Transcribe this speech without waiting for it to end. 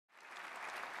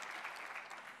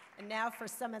And now for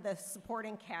some of the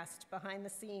supporting cast behind the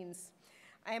scenes.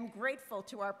 I am grateful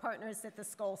to our partners at the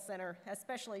Skoll Center,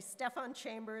 especially Stefan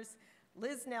Chambers,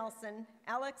 Liz Nelson,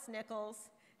 Alex Nichols,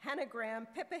 Hannah Graham,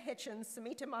 Pippa Hitchens,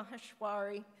 Samita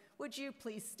Maheshwari. Would you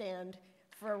please stand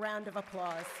for a round of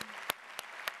applause?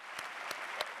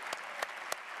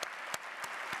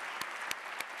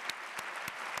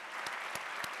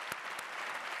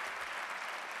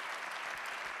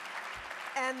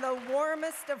 And the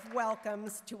warmest of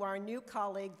welcomes to our new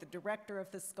colleague, the director of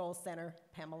the Skoll Center,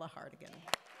 Pamela Hartigan.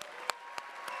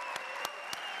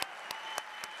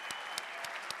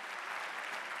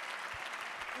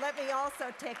 Let me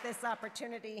also take this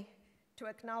opportunity to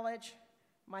acknowledge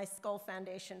my Skoll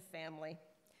Foundation family,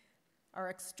 our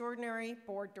extraordinary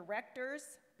board directors,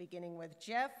 beginning with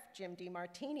Jeff, Jim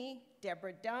DiMartini,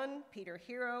 Deborah Dunn, Peter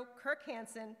Hero, Kirk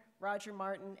Hansen, Roger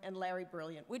Martin, and Larry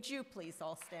Brilliant. Would you please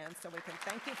all stand so we can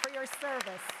thank you for your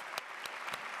service?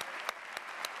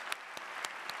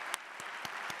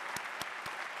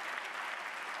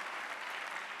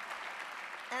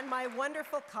 And my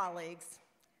wonderful colleagues,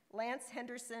 Lance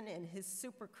Henderson and his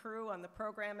super crew on the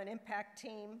program and impact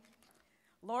team,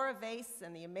 Laura Vase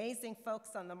and the amazing folks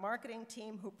on the marketing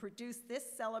team who produced this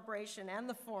celebration and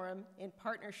the forum in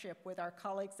partnership with our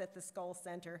colleagues at the Skoll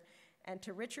Center, and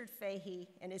to Richard Fahey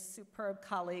and his superb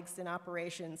colleagues in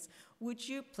operations. Would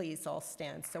you please all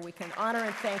stand so we can honor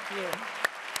and thank you?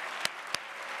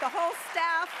 The whole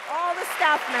staff, all the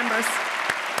staff members.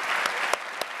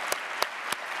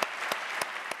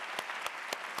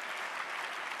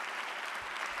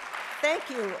 Thank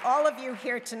you, all of you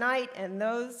here tonight and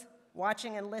those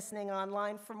watching and listening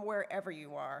online from wherever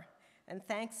you are. And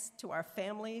thanks to our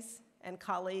families and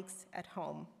colleagues at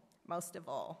home, most of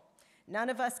all. None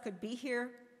of us could be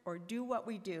here or do what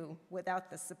we do without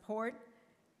the support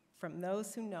from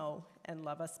those who know and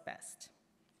love us best.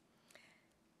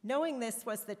 Knowing this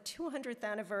was the 200th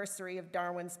anniversary of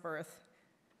Darwin's birth,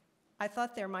 I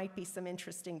thought there might be some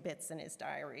interesting bits in his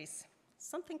diaries,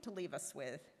 something to leave us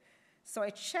with. So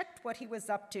I checked what he was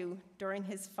up to during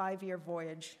his 5-year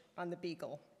voyage on the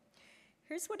Beagle.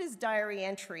 Here's what his diary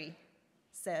entry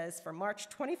says for March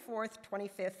 24th,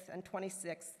 25th, and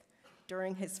 26th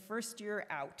during his first year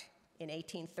out in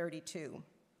 1832.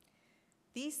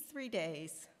 These 3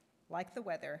 days, like the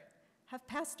weather, have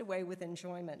passed away with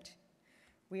enjoyment.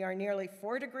 We are nearly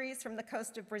 4 degrees from the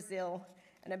coast of Brazil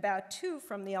and about 2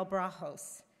 from the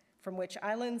Albrajos, from which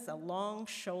islands a long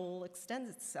shoal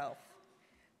extends itself.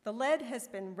 The lead has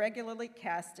been regularly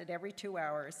casted every 2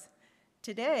 hours.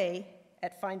 Today,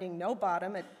 at finding no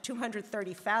bottom at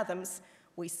 230 fathoms,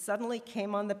 we suddenly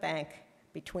came on the bank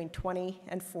between 20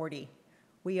 and 40.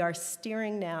 We are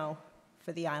steering now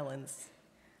for the islands.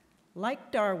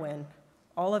 Like Darwin,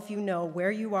 all of you know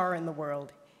where you are in the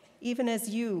world, even as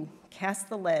you cast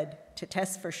the lead to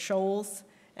test for shoals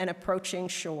and approaching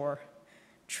shore.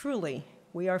 Truly,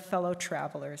 we are fellow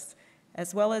travelers,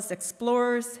 as well as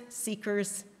explorers,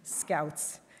 seekers,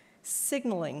 scouts,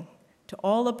 signaling to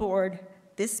all aboard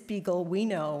this Beagle we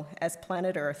know as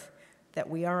planet Earth that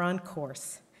we are on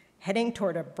course, heading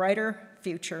toward a brighter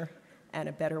future and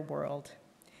a better world.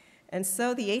 And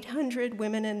so the 800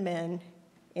 women and men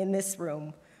in this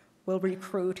room will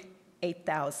recruit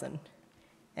 8,000,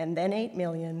 and then 8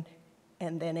 million,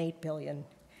 and then 8 billion.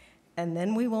 And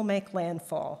then we will make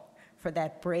landfall for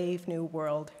that brave new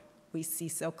world we see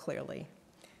so clearly.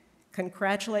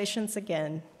 Congratulations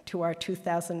again to our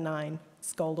 2009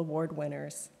 Skoll Award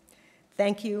winners.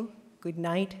 Thank you, good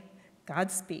night,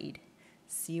 Godspeed.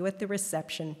 See you at the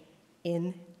reception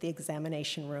in the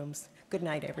examination rooms. Good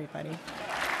night, everybody.